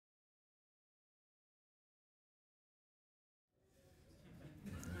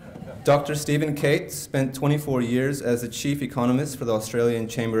Dr. Stephen Cates spent 24 years as the chief economist for the Australian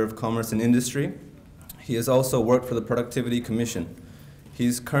Chamber of Commerce and Industry. He has also worked for the Productivity Commission. He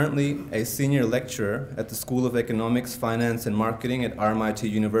is currently a senior lecturer at the School of Economics, Finance and Marketing at RMIT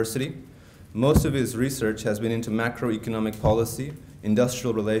University. Most of his research has been into macroeconomic policy,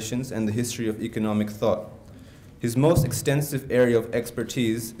 industrial relations, and the history of economic thought. His most extensive area of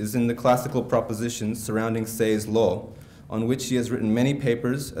expertise is in the classical propositions surrounding Say's law, on which he has written many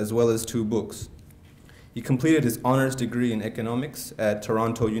papers as well as 2 books. He completed his honors degree in economics at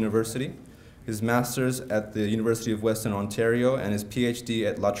Toronto University, his master's at the University of Western Ontario, and his PhD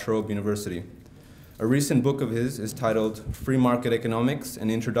at La Trobe University. A recent book of his is titled Free Market Economics,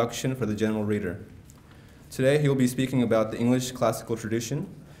 an Introduction for the General Reader. Today he will be speaking about the English classical tradition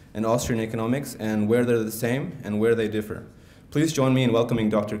and Austrian economics and where they're the same and where they differ. Please join me in welcoming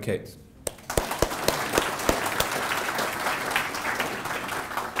Dr. Cates.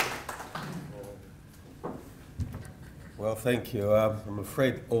 Well, thank you. I'm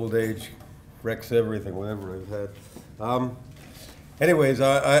afraid old age wrecks everything, whatever I've had. Anyways,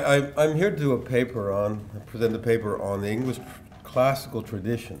 I'm here to do present a paper on the English classical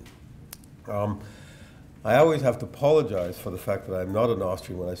tradition. I always have to apologize for the fact that I'm not an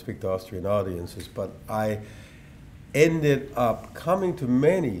Austrian when I speak to Austrian audiences, but I ended up coming to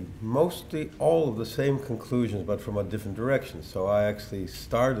mostly all of the same conclusions, but from a different direction. So I actually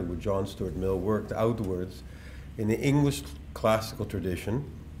started with John Stuart Mill, worked outwards in the English classical tradition.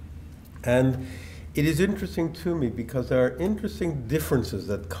 And it is interesting to me because there are interesting differences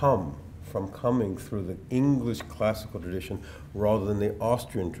that come from coming through the English classical tradition rather than the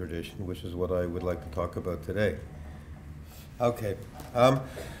Austrian tradition, which is what I would like to talk about today. Okay.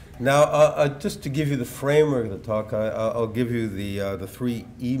 Now, just to give you the framework of the talk, I'll give you the 3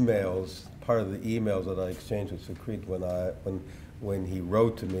 emails, part of the emails that I exchanged with Secret when he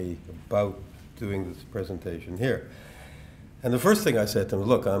wrote to me about doing this presentation here. And the first thing I said to him,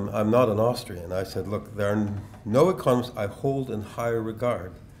 look, I'm not an Austrian. I said, look, there are no economists I hold in higher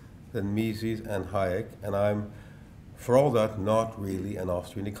regard than Mises and Hayek, and I'm, for all that, not really an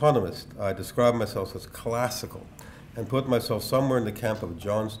Austrian economist. I describe myself as classical and put myself somewhere in the camp of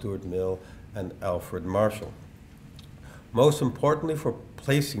John Stuart Mill and Alfred Marshall. Most importantly, for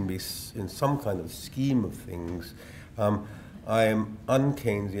placing me in some kind of scheme of things, I am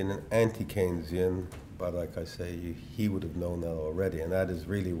un-Keynesian and anti-Keynesian, but like I say, he would have known that already, and that is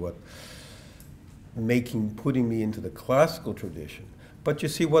really what putting me into the classical tradition. But you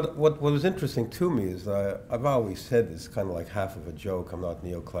see, what was interesting to me is I've always said this kind of like half of a joke. I'm not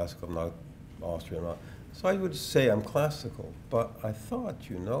neoclassical, I'm not Austrian. So I would say I'm classical, but I thought,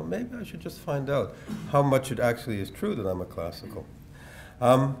 maybe I should just find out how much it actually is true that I'm a classical.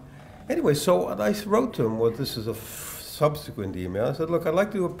 Anyway, so what I wrote to him was, this is a subsequent email. I said, look, I'd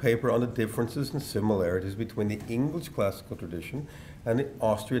like to do a paper on the differences and similarities between the English classical tradition and the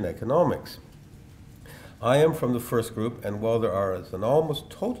Austrian economics. I am from the first group, and while there is an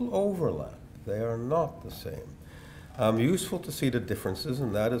almost total overlap, they are not the same. Useful to see the differences,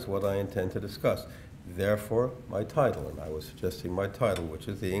 and that is what I intend to discuss. Therefore, my title, and I was suggesting my title, which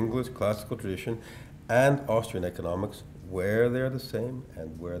is the English classical tradition and Austrian economics, where they're the same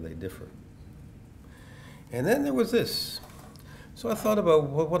and where they differ. And then there was this. So I thought about,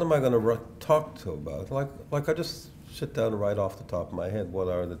 what am I going to talk to about? Like I just sit down and write off the top of my head what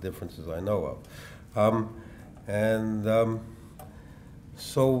are the differences I know of.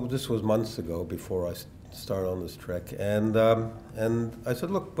 So this was months ago before I started on this trek. And I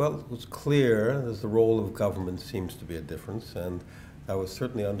said, look, well, it was clear as the role of government seems to be a difference, and that was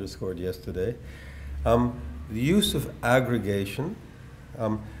certainly underscored yesterday. The use of aggregation.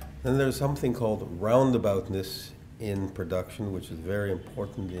 Then there's something called roundaboutness in production, which is very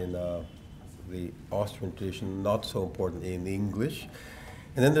important in the Austrian tradition, not so important in English.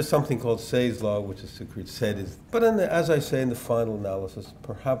 And then there's something called Say's law, which, as Secret said, but as I say in the final analysis,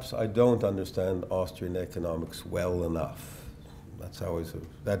 perhaps I don't understand Austrian economics well enough.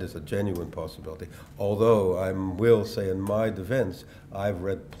 That is a genuine possibility. Although I will say in my defense, I've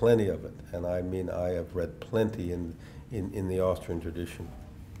read plenty of it, and I mean I have read plenty in the Austrian tradition.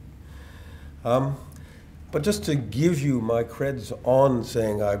 But just to give you my creds on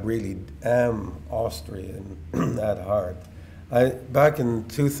saying I really am Austrian at heart, back in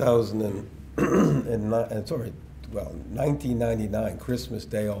 1999, Christmas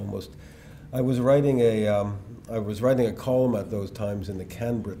Day almost, I was writing a column at those times in the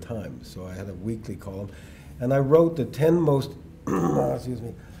Canberra Times, so I had a weekly column, and I wrote the 10 most, excuse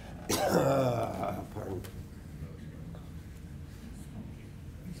me, pardon.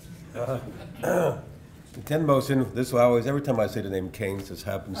 The 10 most this is always, every time I say the name Keynes, this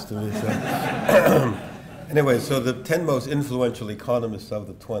happens to me. So. Anyway, so the 10 most influential economists of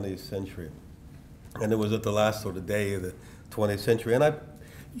the 20th century. And it was at the last sort of day of the 20th century. And I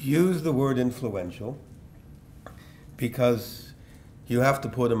use the word influential because you have to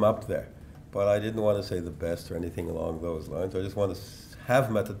put him up there. But I didn't want to say the best or anything along those lines. I just want to have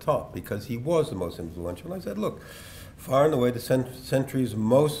him at the top because he was the most influential. And I said, look, far and away the century's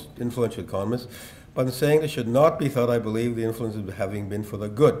most influential economist, but in saying this should not be thought, I believe, the influence of having been for the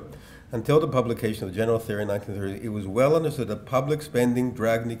good. Until the publication of the General Theory in 1930, it was well understood that public spending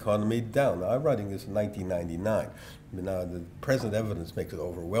dragged the economy down. Now, I'm writing this in 1999. Now, the present evidence makes it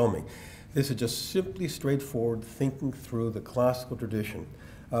overwhelming. This is just simply straightforward thinking through the classical tradition,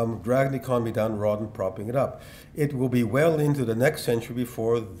 dragging the economy down rather than propping it up. It will be well into the next century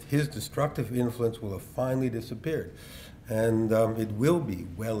before his destructive influence will have finally disappeared. And it will be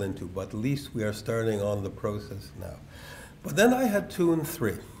well into, but at least we are starting on the process now. But then I had 2 and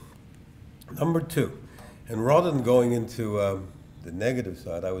 3. Number 2, and rather than going into the negative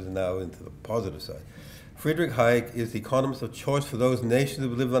side, I was now into the positive side. Friedrich Hayek is the economist of choice for those nations who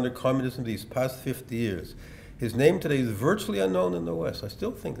have lived under communism these past 50 years. His name today is virtually unknown in the West. I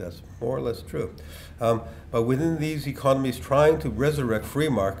still think that's more or less true. But within these economies trying to resurrect free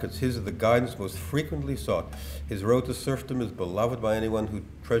markets, his is the guidance most frequently sought. His road to serfdom is beloved by anyone who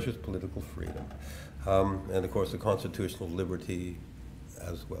treasures political freedom. And of course the constitutional liberty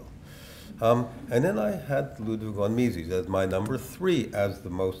as well. And then I had Ludwig von Mises as my number 3 as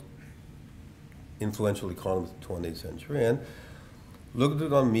the most influential economist of the 20th century. And Ludwig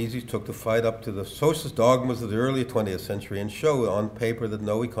von Mises took the fight up to the socialist dogmas of the early 20th century and showed on paper that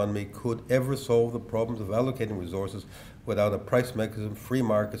no economy could ever solve the problems of allocating resources without a price mechanism, free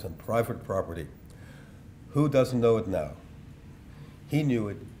markets, and private property. Who doesn't know it now? He knew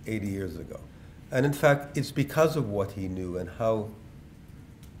it 80 years ago. And in fact, it's because of what he knew and how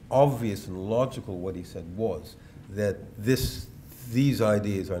obvious and logical what he said was that these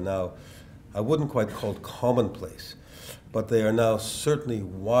ideas are now, I wouldn't quite call it commonplace, but they are now certainly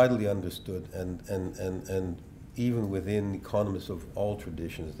widely understood, and even within economists of all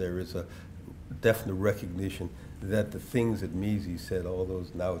traditions, there is a definite recognition that the things that Mises said all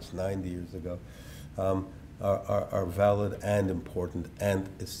those, now it's 90 years ago, are valid and important and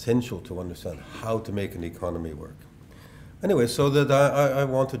essential to understand how to make an economy work. Anyway, so that I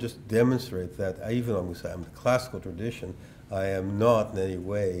want to just demonstrate that even though I'm the classical tradition, I am not in any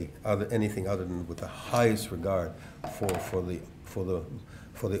way anything other than with the highest regard for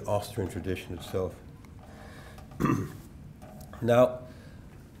the Austrian tradition itself. Now,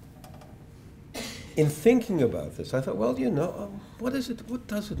 in thinking about this, I thought, well, you know, what does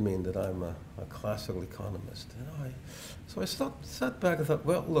it mean that I'm a classical economist? You know, so I sat back and thought,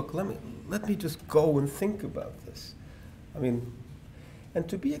 well, look, let me just go and think about this. I mean, and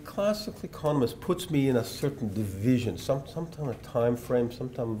to be a classical economist puts me in a certain division, sometime a time frame,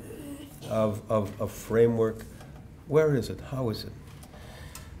 sometime of framework. Where is it? How is it?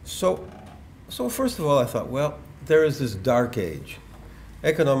 So first of all, I thought, well, there is this dark age.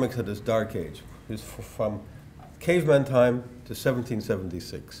 Economics had this dark age. It's from caveman time to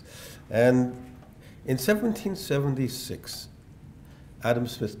 1776. And in 1776, Adam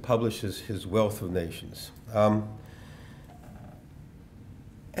Smith publishes his Wealth of Nations.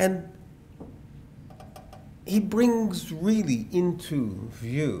 And he brings really into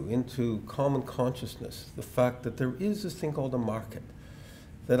view, into common consciousness, the fact that there is this thing called a market.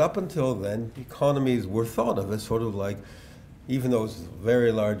 That up until then, economies were thought of as sort of like, even though it's a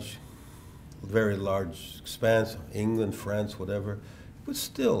very large expanse, England, France, whatever, it was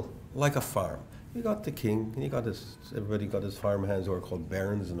still like a farm. You got the king, and everybody got his farm hands who are called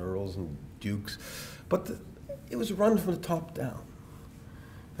barons and earls and dukes, but it was run from the top down.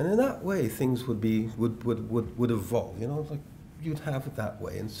 And in that way, things would evolve. You know, like you'd have it that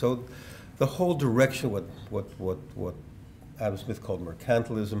way. And so, the whole direction, what Adam Smith called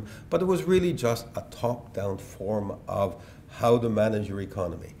mercantilism, but it was really just a top-down form of how to manage your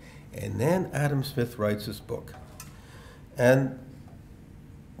economy. And then Adam Smith writes this book, and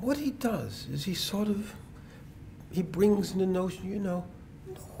what he does is he brings in the notion, you know,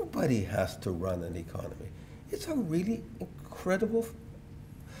 nobody has to run an economy. It's a really incredible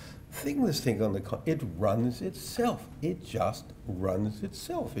thing, this thing on it runs itself. It just runs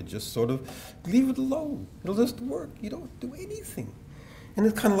itself. It just sort of, leave it alone. It'll just work. You don't do anything. And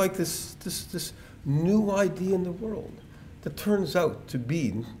it's kind of like this new idea in the world that turns out to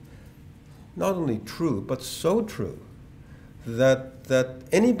be not only true, but so true that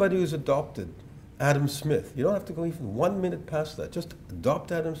anybody who's adopted Adam Smith. You don't have to go even 1 minute past that. Just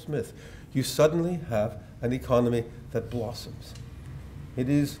adopt Adam Smith. You suddenly have an economy that blossoms. It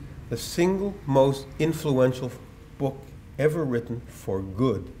is the single most influential book ever written for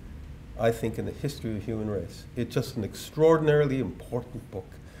good, I think, in the history of the human race. It's just an extraordinarily important book.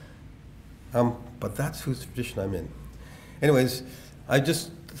 But that's whose tradition I'm in. Anyways,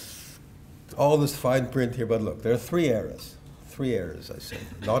 all this fine print here, but look, there are 3 eras. 3 eras, I say.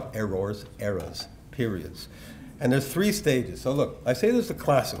 Not errors, eras, periods. And there's 3 stages. So look, I say this is the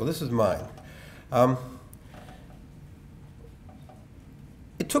classical. This is mine.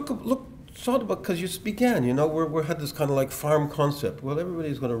 It took a look, sort of, because you began, you know, we had this kind of like farm concept. Well,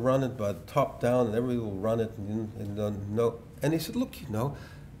 everybody's going to run it by the top down, and everybody will run it, and he said, look, you know,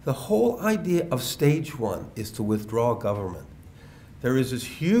 the whole idea of stage 1 is to withdraw government. There is this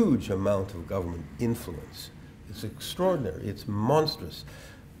huge amount of government influence. It's extraordinary. It's monstrous.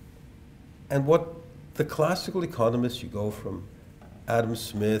 And what the classical economists, you go from Adam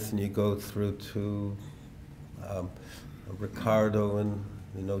Smith and you go through to Ricardo and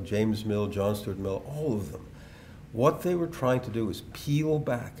James Mill, John Stuart Mill, all of them. What they were trying to do is peel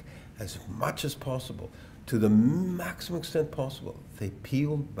back as much as possible, to the maximum extent possible. They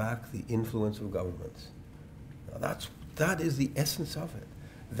peeled back the influence of governments. Now that is the essence of it.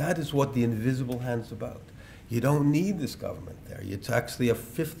 That is what the invisible hand's about. You don't need this government there. It's actually a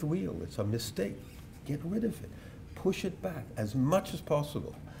fifth wheel. It's a mistake. Get rid of it. Push it back as much as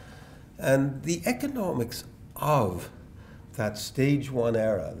possible. And the economics of that stage 1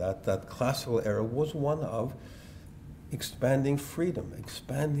 era, that classical era, was one of expanding freedom,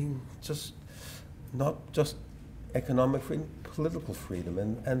 expanding not just economic freedom, political freedom.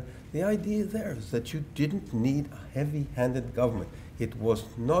 And the idea there is that you didn't need a heavy-handed government. It was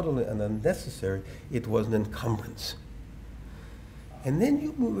not only an unnecessary, it was an encumbrance. And then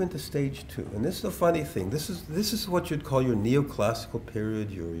you move into stage 2, and this is the funny thing. This is what you'd call your neoclassical period,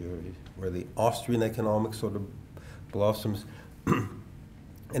 where the Austrian economics sort of blossoms,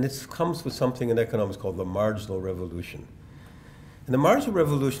 and it comes with something in economics called the marginal revolution. And the marginal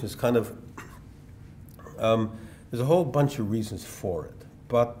revolution is kind of, there's a whole bunch of reasons for it,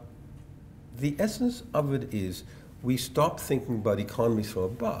 but the essence of it is we stop thinking about economies from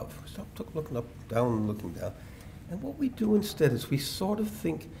above. We stop looking up, down, looking down. And what we do instead is we sort of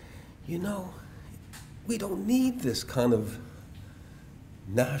think, you know, we don't need this kind of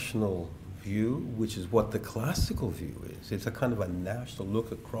national view, which is what the classical view is. It's a kind of a national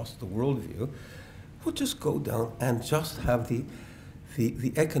look across the world view. We'll just go down and just have the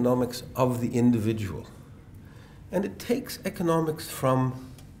economics of the individual. And it takes economics from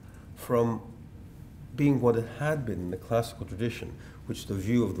being what it had been in the classical tradition, which is the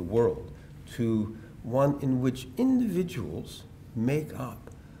view of the world, to one in which individuals make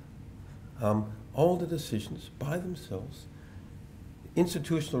up all the decisions by themselves.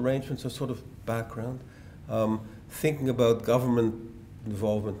 Institutional arrangements are sort of background, thinking about government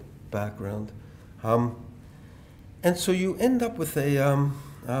involvement, background. And so you end up with a,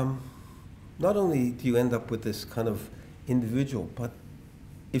 not only do you end up with this kind of individual, but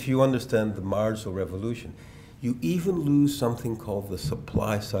if you understand the marginal revolution, you even lose something called the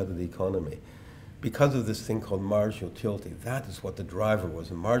supply side of the economy. Because of this thing called marginal utility, that is what the driver was.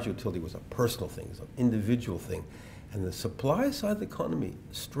 And marginal utility was a personal thing, it's an individual thing. And the supply side of the economy,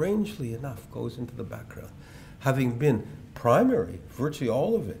 strangely enough, goes into the background. Having been primary, virtually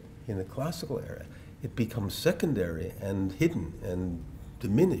all of it, in the classical era, it becomes secondary and hidden and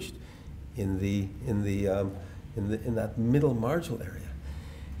diminished in that middle marginal area.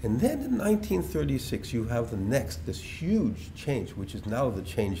 And then in 1936, you have this huge change, which is now the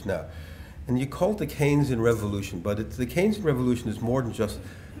change now. And you call it the Keynesian revolution, but the Keynesian revolution is more than just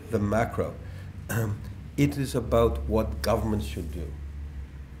the macro. It is about what governments should do.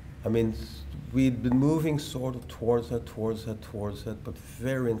 I mean, we'd been moving sort of towards that, but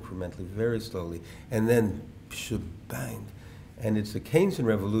very incrementally, very slowly, and then bang. And it's the Keynesian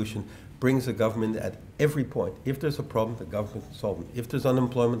revolution brings the government at every point. If there's a problem, the government can solve it. If there's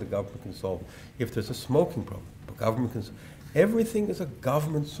unemployment, the government can solve it. If there's a smoking problem, the government can solve it. Everything is a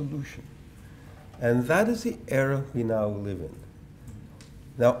government solution. And that is the era we now live in.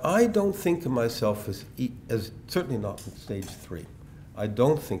 Now, I don't think of myself as certainly not in stage 3. I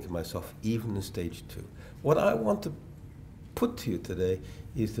don't think of myself even in stage 2. What I want to put to you today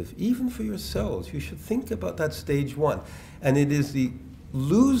is that even for yourselves, you should think about that stage 1. And it is the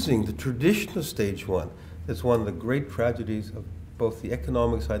losing the tradition of stage 1 that's one of the great tragedies of both the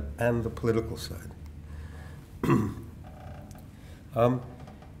economic side and the political side.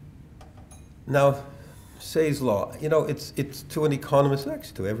 Now, Say's law, you know, it's to an economist,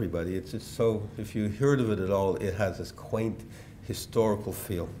 actually to everybody, it's just so, if you heard of it at all, it has this quaint historical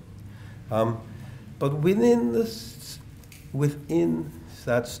feel. But within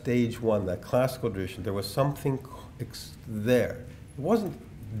that stage one, that classical tradition, there was something there. It wasn't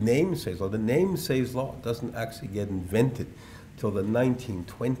name Say's law. The name Say's law doesn't actually get invented till the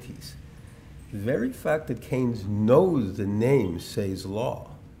 1920s. The very fact that Keynes knows the name Say's law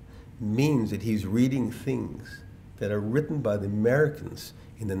means that he's reading things that are written by the Americans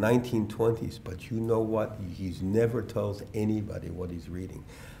in the 1920s, but you know what? He never tells anybody what he's reading.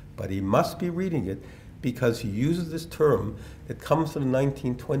 But he must be reading it because he uses this term that comes from the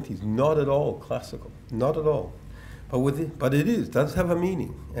 1920s, not at all classical, not at all. But it does have a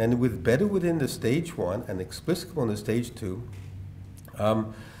meaning. And better within the stage one and explicit on the stage two,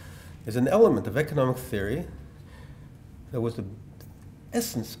 is an element of economic theory that was the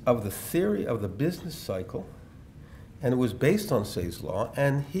essence of the theory of the business cycle, and it was based on Say's law.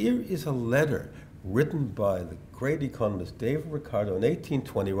 And here is a letter written by the great economist David Ricardo in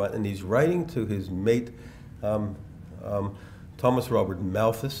 1821, and he's writing to his mate Thomas Robert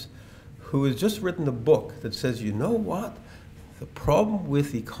Malthus, who has just written a book that says, you know what? The problem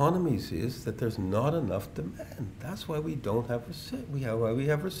with economies is that there's not enough demand. That's why we don't have we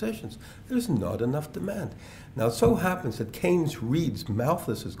have recessions. There's not enough demand. Now it so happens that Keynes reads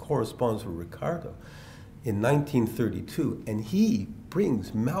Malthus's correspondence with Ricardo in 1932, and he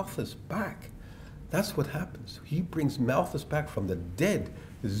brings Malthus back. That's what happens. He brings Malthus back from the dead,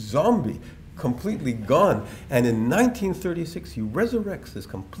 the zombie, completely gone. And in 1936, he resurrects this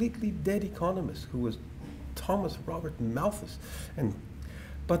completely dead economist who was Thomas Robert Malthus.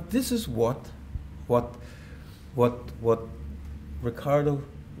 But this is what Ricardo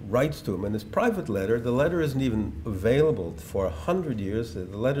writes to him in his private letter. The letter isn't even available for 100 years. The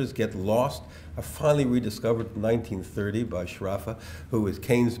letters get lost, are finally rediscovered in 1930 by Schraffer, who is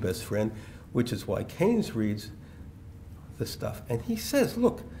Keynes' best friend, which is why Keynes reads the stuff. And he says,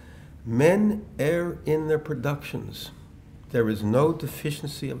 look, men err in their productions. There is no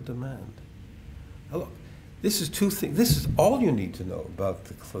deficiency of demand. Now look, this is two things. This is all you need to know about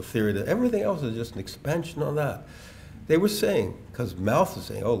the theory. That everything else is just an expansion on that. They were saying, because Malthus is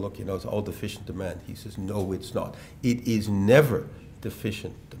saying, oh, look, you know, it's all deficient demand. He says, no, it's not. It is never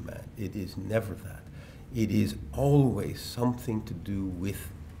deficient demand. It is never that. It is always something to do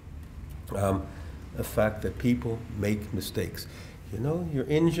with the fact that people make mistakes. You know, your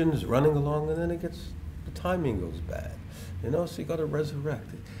engine is running along and then the timing goes bad. You know, so you got to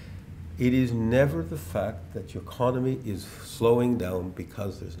resurrect it. It is never the fact that your economy is slowing down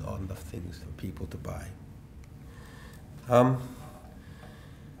because there's not enough things for people to buy. Now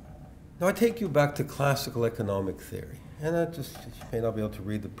I take you back to classical economic theory, and you may not be able to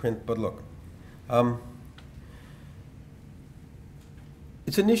read the print, but look.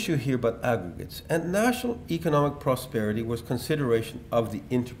 It's an issue here about aggregates, and national economic prosperity was consideration of the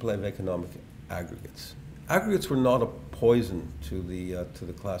interplay of economic aggregates. Aggregates were not a poison to the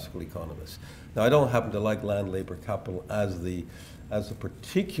classical economists. Now, I don't happen to like land, labor, capital as the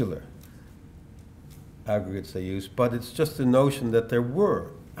particular aggregates they use, but it's just the notion that there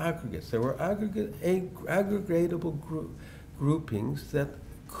were aggregates. There were aggregatable groupings that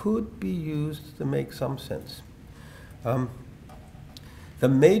could be used to make some sense. The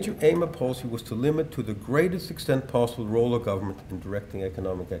major aim of policy was to limit to the greatest extent possible the role of government in directing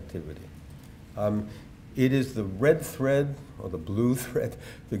economic activity. It is the red thread, or the blue thread,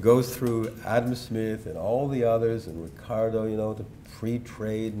 that goes through Adam Smith and all the others, and Ricardo, you know, the free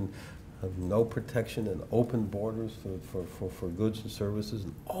trade and no protection and open borders for goods and services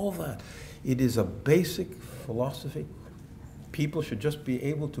and all that. It is a basic philosophy. People should just be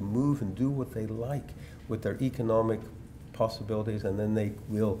able to move and do what they like with their economic possibilities, and then it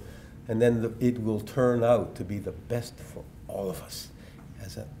will turn out to be the best for all of us.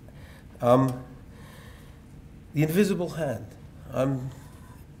 The invisible hand.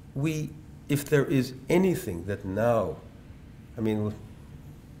 If there is anything that now,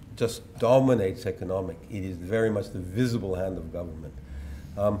 just dominates economic, it is very much the visible hand of government.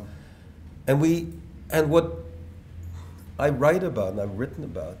 And what I write about and I've written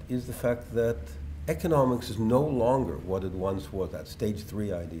about is the fact that economics is no longer what it once was, that stage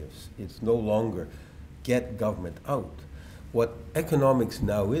 3 ideas. It's no longer get government out. What economics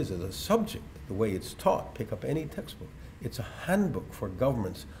now is a subject, the way it's taught, pick up any textbook. It's a handbook for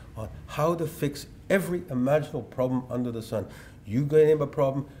governments on how to fix every imaginable problem under the sun. You go name a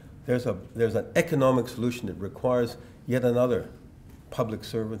problem, there's an economic solution that requires yet another public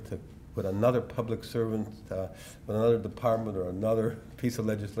servant with another public servant, with another department or another piece of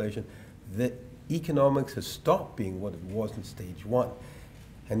legislation. That economics has stopped being what it was in stage one.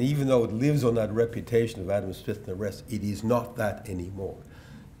 And even though it lives on that reputation of Adam Smith and the rest, it is not that anymore.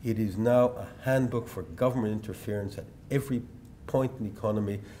 It is now a handbook for government interference at every point in the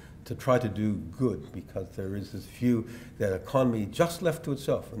economy to try to do good, because there is this view that economy just left to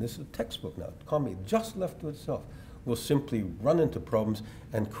itself, and this is a textbook now, economy just left to itself will simply run into problems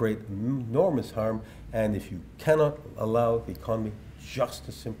and create enormous harm, and if you cannot allow the economy just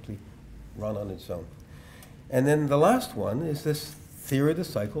to simply run on its own. And then the last one is this theory of the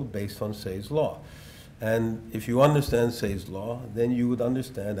cycle based on Say's law. And if you understand Say's law, then you would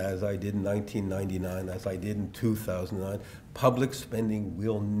understand, as I did in 1999, as I did in 2009, public spending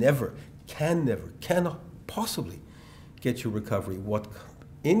will never, cannot possibly get you recovery. What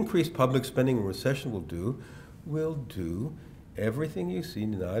increased public spending in recession will do everything you see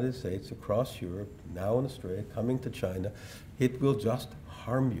in the United States, across Europe, now in Australia, coming to China. It will just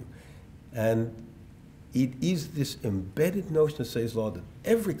harm you. And it is this embedded notion of Say's law that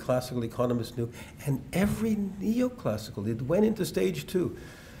every classical economist knew, and every neoclassical. It went into stage two.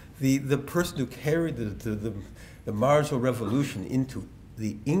 The person who carried the marginal revolution into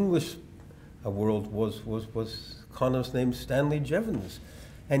the English world was economist named Stanley Jevons.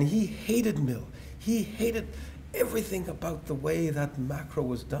 And he hated Mill. He hated everything about the way that macro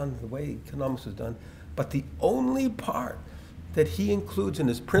was done, the way economics was done. But the only part that he includes in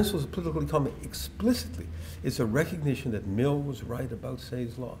his Principles of Political Economy explicitly is a recognition that Mill was right about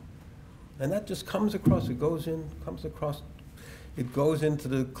Say's law. And that just comes across, it goes into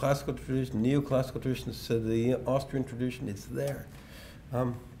the classical tradition, neoclassical tradition, so the Austrian tradition, it's there.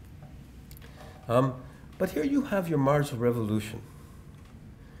 But here you have your marginal revolution.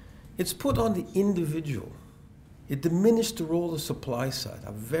 It's put on the individual. It diminished the role of the supply side,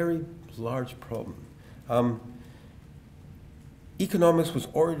 a very large problem. Economics was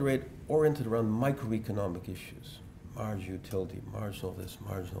oriented around microeconomic issues, marginal utility, marginal this,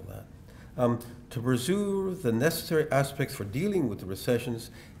 marginal that. To pursue the necessary aspects for dealing with the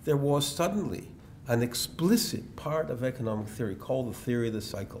recessions, there was suddenly an explicit part of economic theory called the theory of the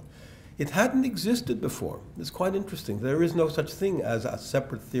cycle. It hadn't existed before. It's quite interesting. There is no such thing as a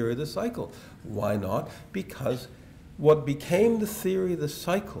separate theory of the cycle. Why not? Because what became the theory of the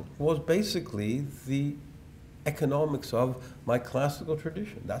cycle was basically the economics of my classical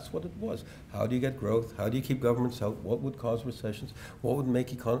tradition. That's what it was. How do you get growth? How do you keep governments out? What would cause recessions? What would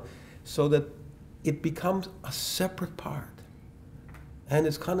make economy? So that it becomes a separate part. And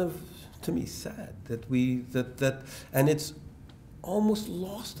it's kind of, to me, sad that and it's almost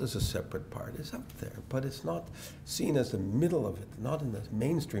lost as a separate part. It's out there, but it's not seen as the middle of it, not in the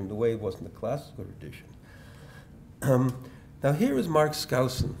mainstream the way it was in the classical tradition. Now here is Mark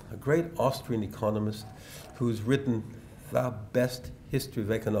Skousen, a great Austrian economist who's written the best history of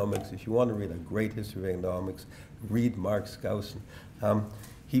economics. If you want to read a great history of economics, read Mark Skousen.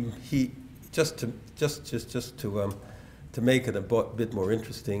 He just to make it a bit more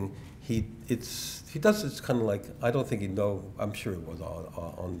interesting, he does it's kind of like, I don't think he'd know, I'm sure it was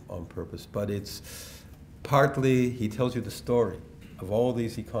on purpose, but it's partly he tells you the story of all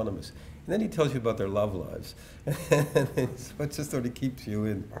these economists. And then he tells you about their love lives. So it just sort of keeps you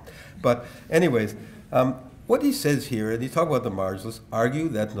in. But anyways, what he says here, and he talks about the marginalists, argue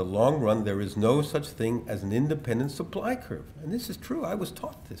that in the long run there is no such thing as an independent supply curve. And this is true. I was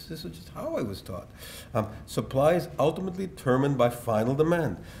taught this. This is just how I was taught. Supply is ultimately determined by final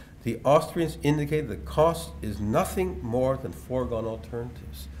demand. The Austrians indicate that cost is nothing more than foregone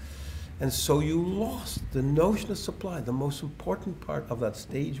alternatives. And so you lost the notion of supply, the most important part of that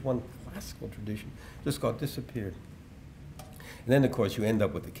stage one classical tradition, just got disappeared. And then, of course, you end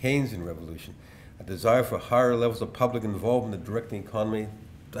up with the Keynesian revolution, a desire for higher levels of public involvement in directing the economy.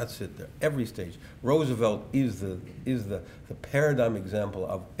 That's it there, every stage. Roosevelt is the paradigm example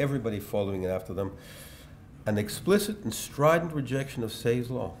of everybody following after them. An explicit and strident rejection of Say's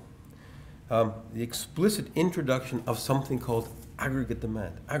law. The explicit introduction of something called aggregate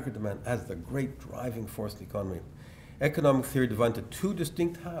demand as the great driving force in the economy. Economic theory divided into two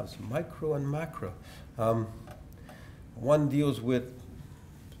distinct halves, micro and macro. One deals with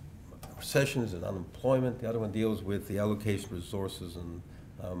recessions and unemployment. The other one deals with the allocation of resources and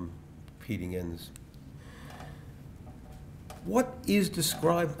competing ends. What is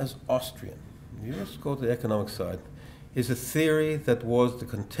described as Austrian, let's go to the economic side, is a theory that was the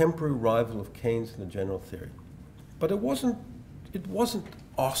contemporary rival of Keynes in the general theory. But it wasn't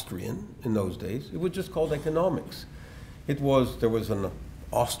Austrian in those days. It was just called economics. There was an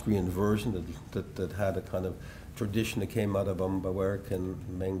Austrian version that had a kind of tradition that came out of Bawerk and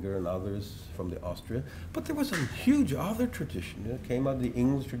Menger and others from the Austria. But there was a huge other tradition. It came out of the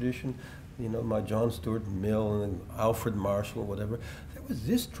English tradition, you know, my John Stuart Mill and Alfred Marshall, whatever. There was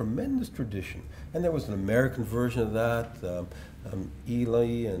this tremendous tradition. And there was an American version of that,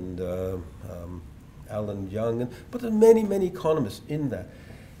 Ely and Alan Young, but there are many, many economists in that.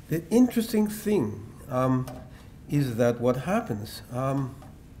 The interesting thing is that what happens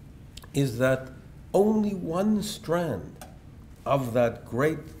is that only one strand of that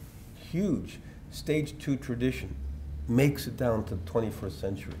great, huge stage 2 tradition makes it down to the 21st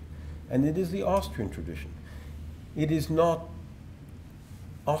century. And it is the Austrian tradition. It is not,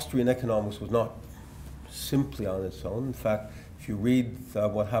 Austrian economics was not simply on its own. In fact, if you read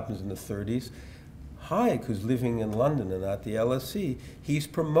what happens in the 30s, Hayek, who's living in London and at the LSE, he's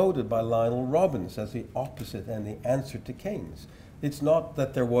promoted by Lionel Robbins as the opposite and the answer to Keynes. It's not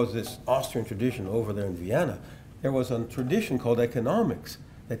that there was this Austrian tradition over there in Vienna. There was a tradition called economics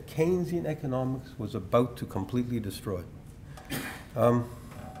that Keynesian economics was about to completely destroy.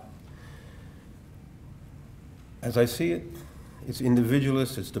 As I see it, it's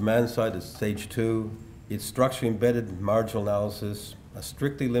individualist, it's demand side, it's stage 2, it's structurally embedded marginal analysis, a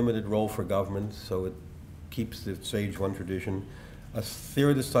strictly limited role for government, so it keeps the stage 1 tradition, a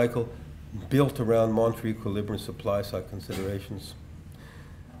theory of the cycle built around monetary equilibrium supply side considerations.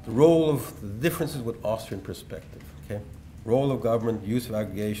 The role of the differences with Austrian perspective, okay? Role of government, use of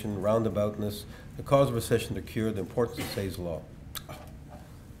aggregation, roundaboutness, the cause of recession to cure, the importance of Say's law.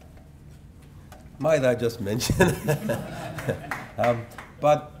 Might I just mention?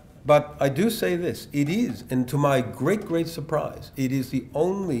 But I do say this, it is, and to my great, great surprise, it is the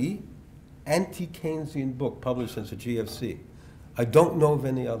only anti-Keynesian book published since the GFC. I don't know of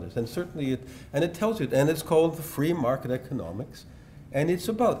any others, and certainly it tells you, and it's called The Free Market Economics, and it's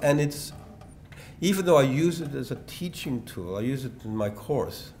about, and it's, even though I use it as a teaching tool, I use it in my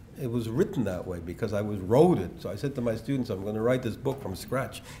course, it was written that way because I wrote it. So I said to my students, I'm going to write this book from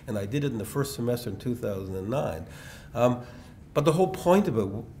scratch, and I did it in the first semester in 2009. But the whole point of it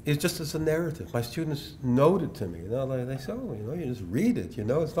is just as a narrative. My students noted to me, you know, they say, oh, you know, you just read it, you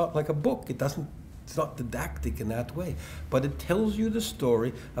know, it's not like a book. It's not didactic in that way. But it tells you the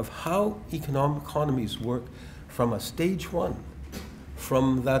story of how economies work from a stage 1,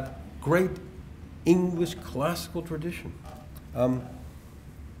 from that great English classical tradition.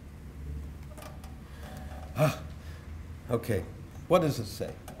 Okay, what does it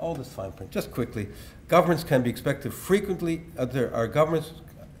say? All this fine print. Just quickly, governments can be expected frequently, there are governments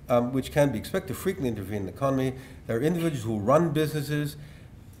which can be expected to frequently intervene in the economy. There are individuals who run businesses.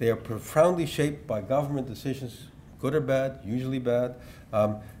 They are profoundly shaped by government decisions, good or bad, usually bad. There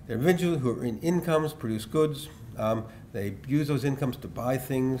are individuals who are in incomes, produce goods. They use those incomes to buy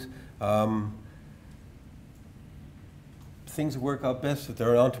things. Things that work out best if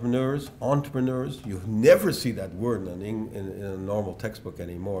they're entrepreneurs. Entrepreneurs, you never see that word in a normal textbook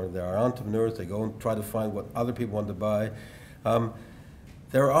anymore. There are entrepreneurs, they go and try to find what other people want to buy.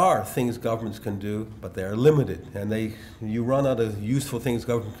 There are things governments can do, but they are limited, and you run out of useful things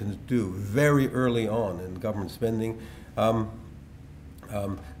government can do very early on in government spending.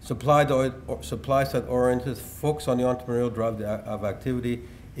 Supply side oriented, focus on the entrepreneurial drive of activity,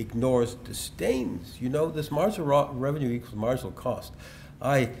 ignores, disdains. You know, this marginal revenue equals marginal cost.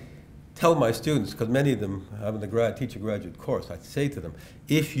 I tell my students, because many of them teach a graduate course, I say to them,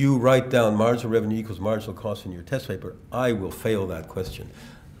 if you write down marginal revenue equals marginal cost in your test paper, I will fail that question.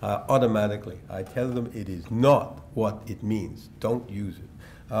 Automatically. I tell them it is not what it means. Don't use it.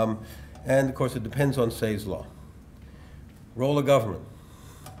 And of course, it depends on Say's law. Role of government.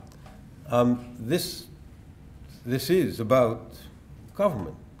 This is about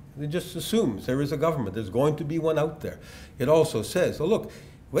government. It just assumes there is a government. There's going to be one out there. It also says, oh look,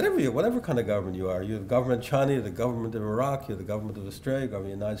 whatever kind of government you are, you're the government of China, you're the government of Iraq, you're the government of Australia, the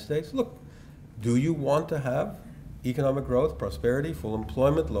government of the United States. Look, do you want to have economic growth, prosperity, full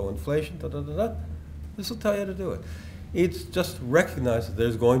employment, low inflation, This will tell you how to do it. It's just recognize that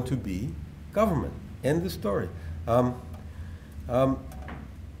there's going to be government. End the story.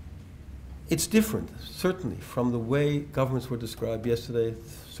 It's different, certainly, from the way governments were described yesterday,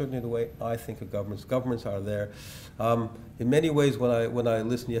 certainly the way I think of governments. Governments are there. In many ways, when I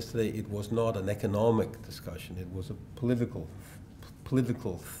listened yesterday, it was not an economic discussion. It was a political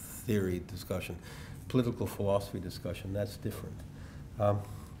theory discussion, political philosophy discussion. That's different.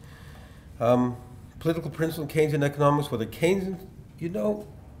 Political principle in Keynesian economics, whether Keynesian, you know,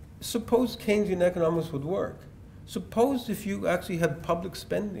 suppose Keynesian economics would work. Suppose if you actually had public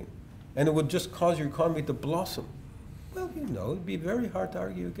spending, and it would just cause your economy to blossom. Well, you know, it'd be very hard to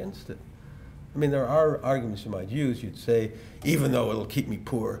argue against it. I mean, there are arguments you might use. You'd say, even though it'll keep me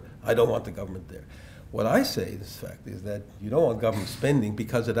poor, I don't want the government there. What I say, this fact, is that you don't want government spending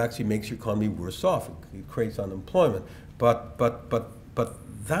because it actually makes your economy worse off. It creates unemployment. But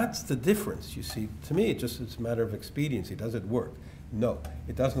that's the difference, you see. To me, it's a matter of expediency. Does it work? No.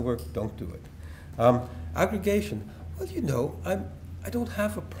 It doesn't work, don't do it. Aggregation. Well, you know, I don't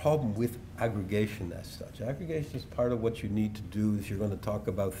have a problem with aggregation as such. Aggregation is part of what you need to do if you're going to talk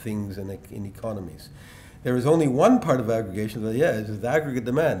about things in economies. There is only one part of aggregation that, is the aggregate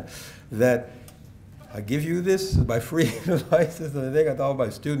demand. That I give you this by free advice, this is the thing I tell my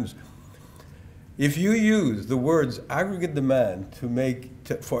students. If you use the words aggregate demand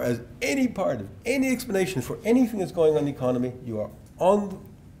for as any part of any explanation for anything that's going on in the economy, you are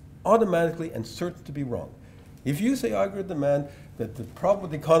automatically and certain to be wrong. If you say aggregate demand, that the problem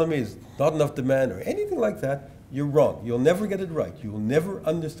with the economy is not enough demand or anything like that, you're wrong. You'll never get it right. You will never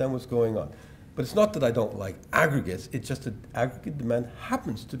understand what's going on. But it's not that I don't like aggregates, it's just that aggregate demand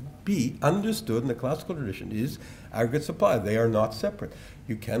happens to be understood in the classical tradition is aggregate supply. They are not separate.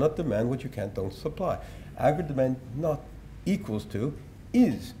 You cannot demand what you don't supply. Aggregate demand not equals to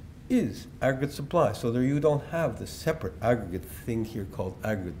is aggregate supply. So there you don't have the separate aggregate thing here called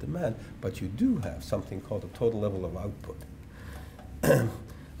aggregate demand, but you do have something called a total level of output.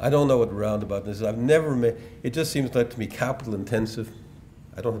 I don't know what roundabout is. I've never made, it just seems like to me capital intensive.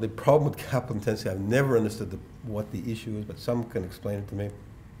 I don't have any problem with capital intensity. I've never understood what the issue is, but some can explain it to me.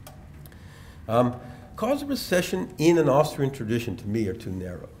 Cause of recession in an Austrian tradition, to me, are too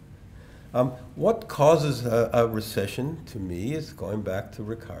narrow. What causes a recession, to me, is going back to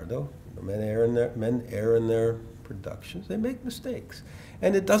Ricardo. Men err in their productions. They make mistakes.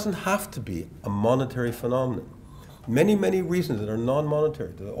 And it doesn't have to be a monetary phenomenon. Many, many reasons that are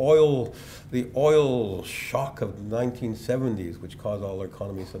non-monetary. The oil shock of the 1970s, which caused all our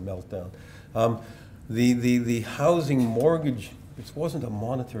economies to melt down. The housing mortgage, it wasn't a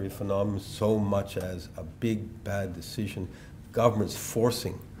monetary phenomenon so much as a big, bad decision. Governments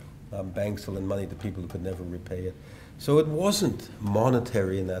forcing banks to lend money to people who could never repay it. So it wasn't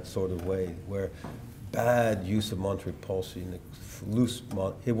monetary in that sort of way, where bad use of monetary policy and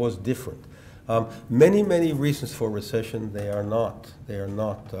it was different. Many, many reasons for recession. They are not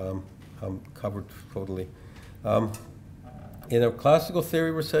covered totally. In a classical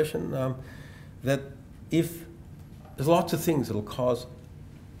theory recession, that if there's lots of things that'll cause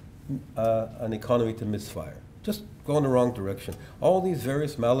an economy to misfire, just go in the wrong direction. All these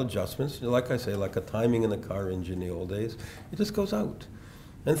various maladjustments, like I say, like a timing in a car engine in the old days, it just goes out,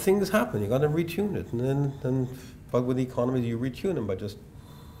 and things happen. You got to retune it, but with the economy, you retune them by just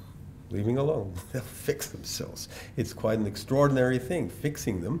leaving alone. They'll fix themselves. It's quite an extraordinary thing,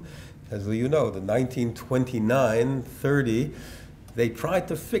 fixing them. As you know, the 1929-30, they tried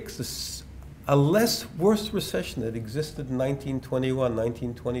to fix a less worse recession that existed in 1921,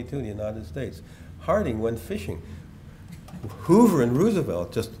 1922 in the United States. Harding went fishing. Hoover and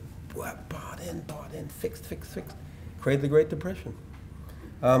Roosevelt just bought in, fixed, created the Great Depression.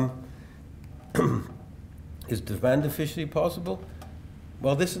 Is demand deficiency possible?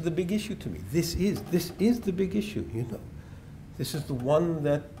 Well, this is the big issue to me. This is the big issue, you know. This is the one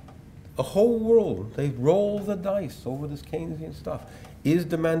that the whole world, they roll the dice over this Keynesian stuff. Is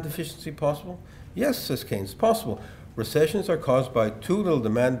demand deficiency possible? Yes, says Keynes, it's possible. Recessions are caused by too little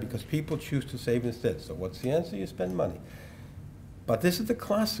demand because people choose to save instead. So what's the answer? You spend money. But this is the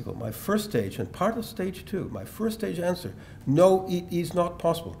classical, my first stage, and part of stage two, my first stage answer. No, it is not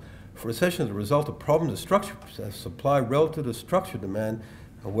possible. For recession is a result of problems of structure, supply relative to structure demand,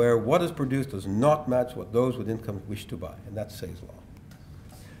 where what is produced does not match what those with income wish to buy. And that's Say's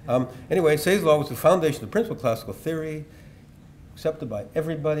law. Anyway, Say's law was the foundation of principal classical theory, accepted by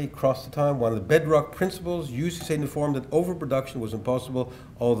everybody across the time. One of the bedrock principles used to say in the form that overproduction was impossible,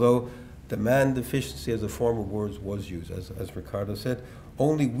 although demand deficiency as a form of words was used, as Ricardo said,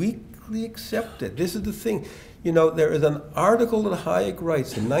 only weakly accepted. This is the thing. You know, there is an article that Hayek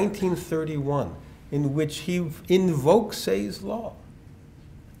writes in 1931 in which he invokes Say's law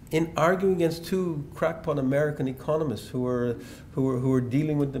in arguing against two crackpot American economists who were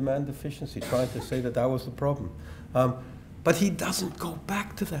dealing with demand deficiency, trying to say that was the problem. But he doesn't go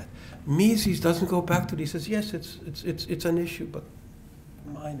back to that. Mises doesn't go back to it. He says, yes, it's an issue, but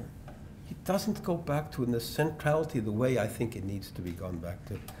minor. He doesn't go back to it in the centrality, the way I think it needs to be gone back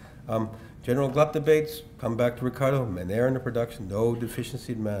to. General glut debates, come back to Ricardo, men err in the production, no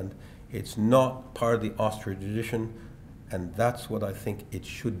deficiency demand. It's not part of the Austrian tradition, and that's what I think it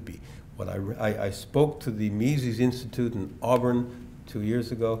should be. What I spoke to the Mises Institute in Auburn 2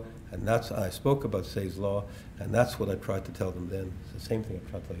 years ago, and I spoke about Say's law, and that's what I tried to tell them then. It's the same thing I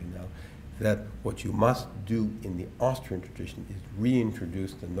try to tell you now. that what you must do in the Austrian tradition is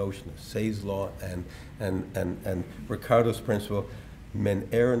reintroduce the notion of Say's law and Ricardo's principle, men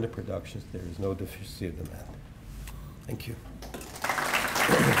err in the productions, there is no deficiency of demand. Thank you.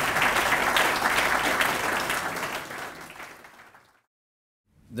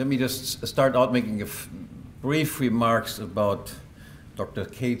 Let me just start out making brief remarks about Dr.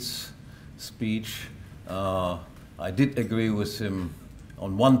 Cates' speech. I did agree with him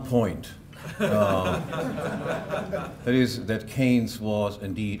on one point. That is that Keynes was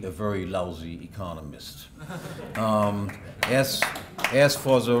indeed a very lousy economist. As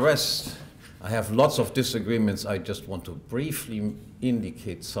for the rest, I have lots of disagreements. I just want to briefly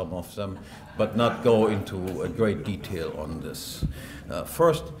indicate some of them, but not go into a great detail on this.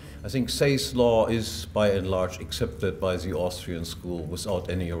 First, I think Say's law is by and large accepted by the Austrian school without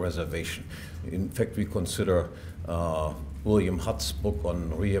any reservation. In fact, we consider William Hutt's book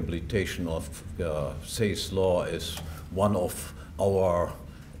on rehabilitation of Say's law as one of our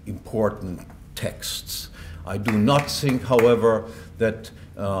important texts. I do not think, however, that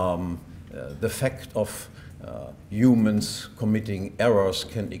the fact of humans committing errors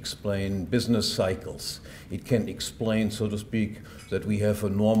can explain business cycles. It can explain, so to speak, that we have a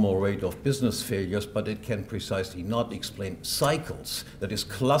normal rate of business failures, but it can precisely not explain cycles, that is,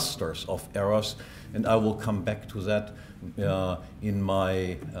 clusters of errors, and I will come back to that in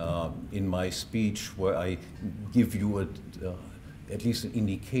my speech, where I give you at least an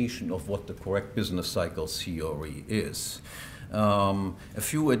indication of what the correct business cycle theory is. A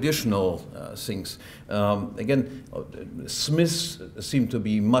few additional things. Again, Smith seemed to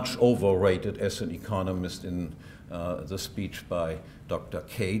be much overrated as an economist in the speech by Dr.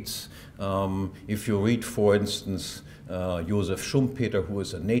 Cates. If you read, for instance, Josef Schumpeter, who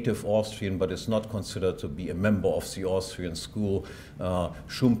is a native Austrian but is not considered to be a member of the Austrian school,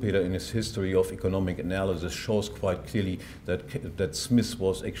 Schumpeter in his history of economic analysis shows quite clearly that Smith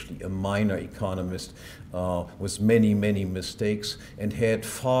was actually a minor economist with many, many mistakes and had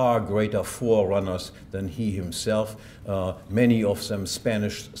far greater forerunners than he himself, many of them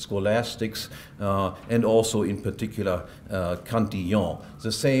Spanish scholastics, and also in particular Cantillon.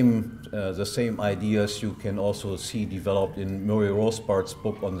 The same ideas you can also see developed in Murray Rothbard's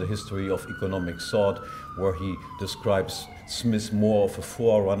book on the history of economic thought, where he describes Smith more of a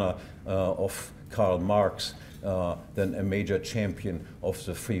forerunner of Karl Marx than a major champion of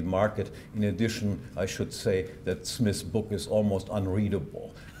the free market. In addition, I should say that Smith's book is almost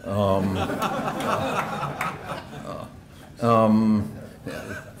unreadable.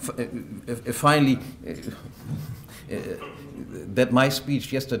 Finally, that my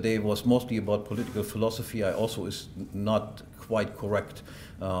speech yesterday was mostly about political philosophy, I also is not quite correct,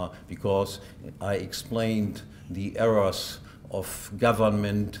 because I explained the errors of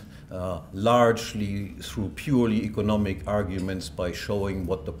government largely through purely economic arguments by showing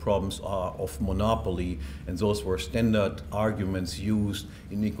what the problems are of monopoly, and those were standard arguments used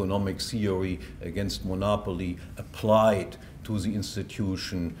in economic theory against monopoly applied to the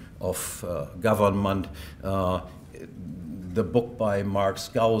institution of government. The book by Mark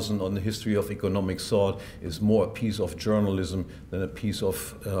Skousen on the history of economic thought is more a piece of journalism than a piece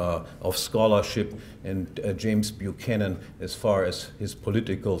of scholarship. And James Buchanan, as far as his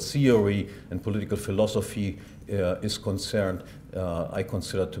political theory and political philosophy is concerned, I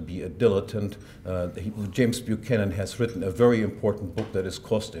consider to be a dilettante. James Buchanan has written a very important book that is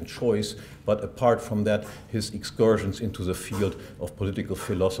Cost and Choice, but apart from that, his excursions into the field of political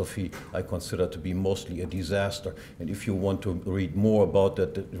philosophy I consider to be mostly a disaster. And if you want to read more about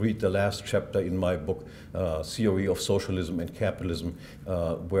that, read the last chapter in my book, Theory of Socialism and Capitalism,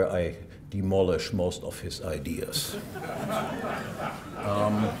 where I demolish most of his ideas.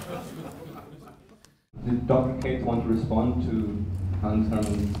 Did Dr. Cates want to respond to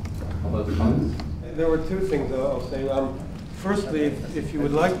Hans-Hermann about the comments? There were two things I'll say. Firstly, if you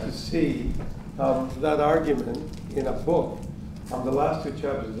would like to see that argument in a book, the last two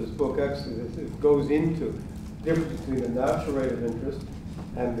chapters of this book actually it goes into the difference between the natural rate of interest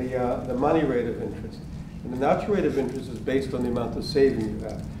and the money rate of interest. And the natural rate of interest is based on the amount of saving you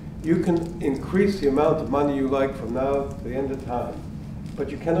have. You can increase the amount of money you like from now to the end of time,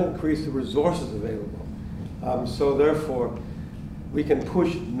 but you cannot increase the resources available. So therefore, we can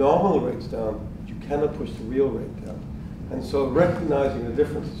push nominal rates down, but you cannot push the real rate down. And so recognizing the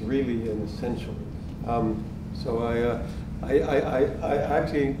difference is really an essential. So I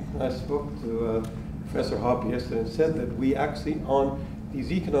spoke to Professor Hoppe yesterday and said that we actually, on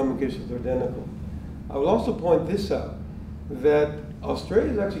these economic issues, are identical. I will also point this out, that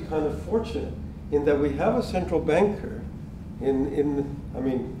Australia is actually kind of fortunate in that we have a central banker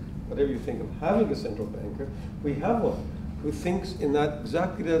whatever you think of having a central banker, we have one who thinks in that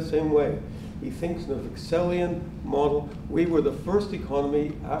exactly the same way. He thinks in a Vixelian model. We were the first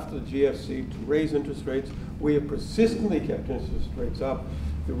economy after the GFC to raise interest rates. We have persistently kept interest rates up.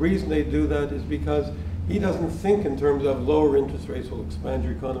 The reason they do that is because he doesn't think in terms of lower interest rates will expand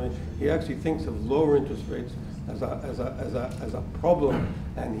your economy. He actually thinks of lower interest rates as a problem,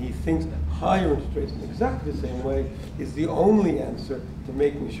 and he thinks higher interest rates in exactly the same way is the only answer to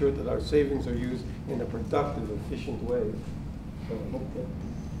making sure that our savings are used in a productive, efficient way. So I hope that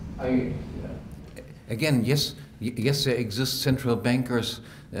Again, yes, there exist central bankers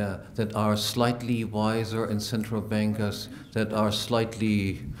that are slightly wiser and central bankers that are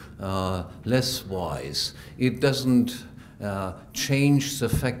slightly less wise. It doesn't change the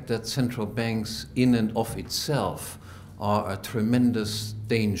fact that central banks in and of itself are a tremendous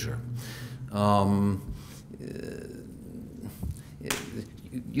danger.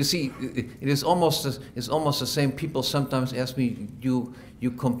 You see, it's almost the same. People sometimes ask me, you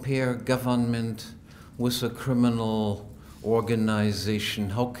compare government with a criminal organization.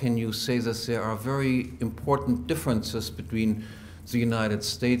 How can you say that there are very important differences between the United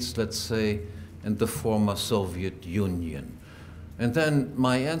States, let's say, and the former Soviet Union? And then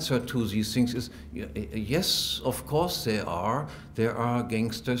my answer to these things is, yes, of course there are. There are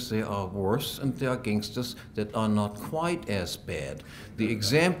gangsters, there are worse, and there are gangsters that are not quite as bad. The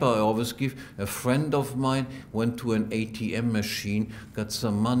example I always give, a friend of mine went to an ATM machine, got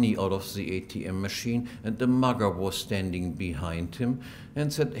some money out of the ATM machine, and the mugger was standing behind him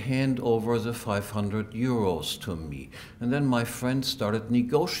and said, hand over the 500 euros to me. And then my friend started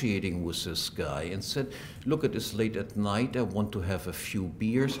negotiating with this guy and said, look, it is late at night, I want to have a few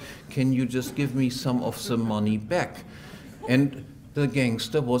beers, can you just give me some of the money back? And the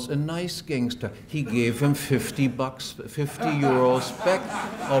gangster was a nice gangster. He gave him 50 euros back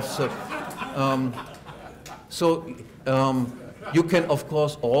of the, you can, of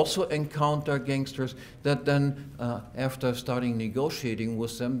course, also encounter gangsters that then, after starting negotiating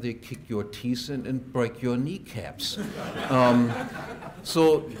with them, they kick your teeth in and break your kneecaps.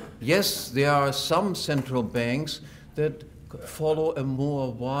 So, yes, there are some central banks that follow a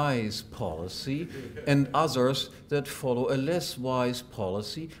more wise policy and others that follow a less wise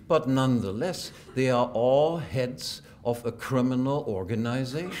policy, but nonetheless, they are all heads of a criminal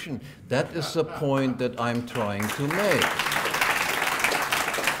organization. That is the point that I'm trying to make.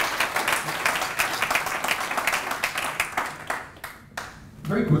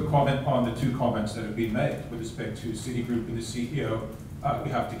 Very quick comment on the two comments that have been made with respect to Citigroup and the CEO.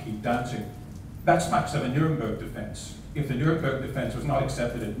 We have to keep dancing. That smacks of a Nuremberg defense. If the Nuremberg defense was not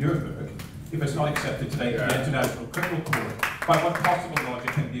accepted at Nuremberg, if it's not accepted today at the International Criminal Court, by what possible logic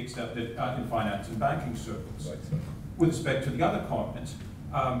can it be accepted in finance and banking circles? Right. With respect to the other comment,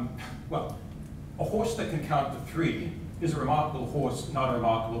 well, a horse that can count to 3 is a remarkable horse, not a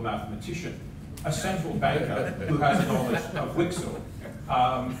remarkable mathematician. A central banker who has knowledge of Wixel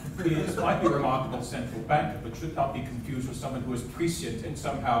might be a remarkable central banker, but should not be confused with someone who is prescient and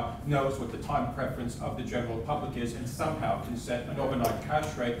somehow knows what the time preference of the general public is and somehow can set an overnight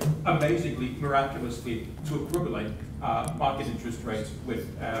cash rate amazingly, miraculously to equivalent market interest rates with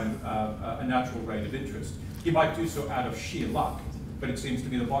a natural rate of interest. He might do so out of sheer luck, but it seems to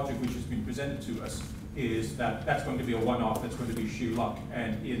be the logic which has been presented to us is that that's going to be a one-off, that's going to be sheer luck,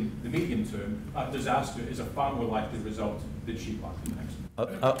 and in the medium term, disaster is a far more likely result than sheer luck.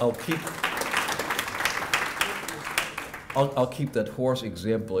 I'll keep that horse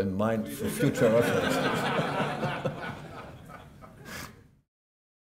example in mind for future reference.